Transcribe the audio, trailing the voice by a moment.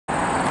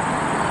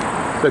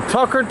The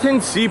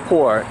Tuckerton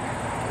Seaport,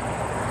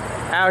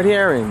 out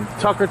here in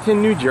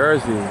Tuckerton, New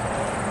Jersey.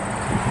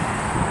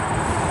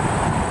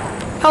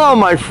 Hello,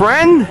 my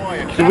friend.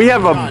 Do we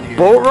have a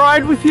boat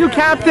ride with you,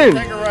 Captain?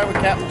 Take a ride with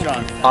Captain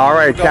John. All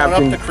right,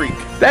 Captain. Up the creek.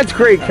 That's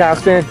great,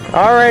 Captain.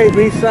 All right,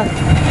 Lisa.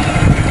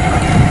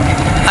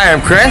 Hi,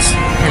 I'm Chris.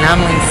 And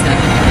I'm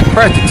Lisa.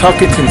 We're at the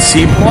Tuckerton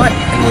Seaport,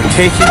 and we're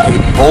taking a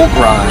boat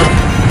ride.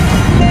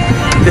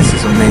 This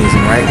is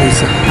amazing, right,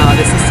 Lisa? Oh,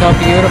 this is so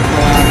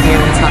beautiful out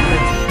here in Tuckerton.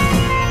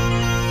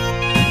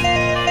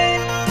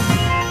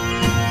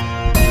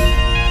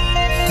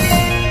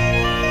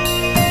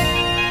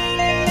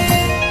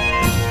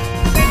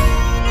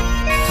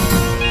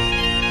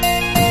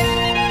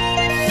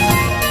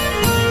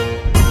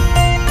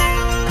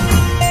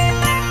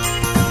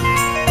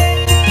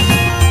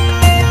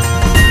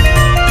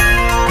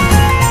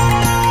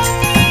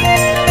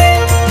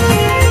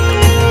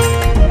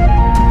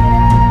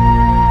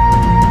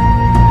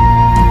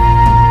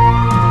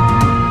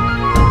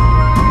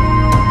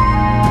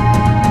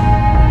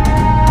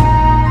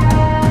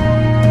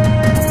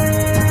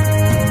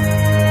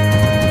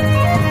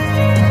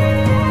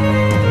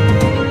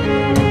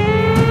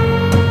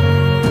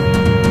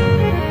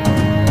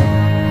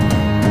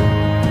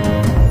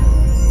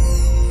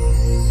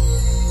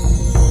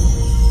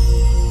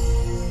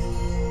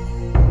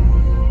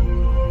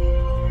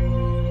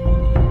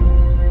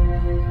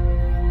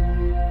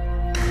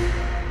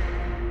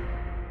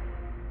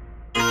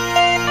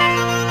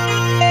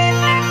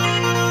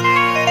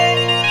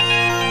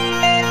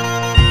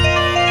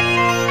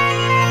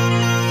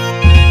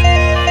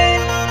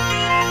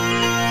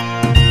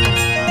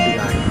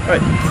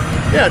 Right.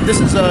 Yeah,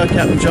 this is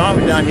Captain John.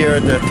 We're down here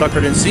at the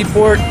Tuckerton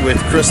Seaport with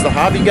Chris the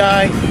hobby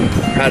guy.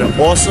 Had an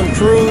awesome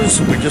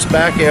cruise. We're just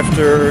back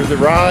after the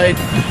ride.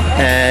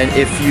 And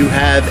if you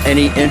have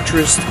any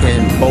interest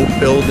in boat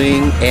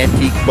building,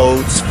 antique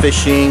boats,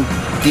 fishing,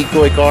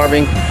 decoy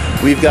carving,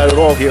 we've got it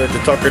all here at the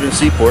Tuckerton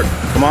Seaport.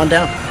 Come on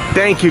down.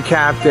 Thank you,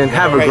 Captain.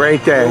 Have a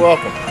great day. You're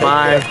welcome.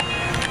 Bye.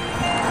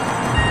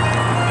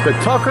 The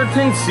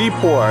Tuckerton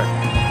Seaport,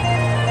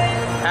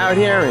 out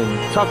here in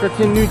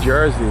Tuckerton, New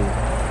Jersey.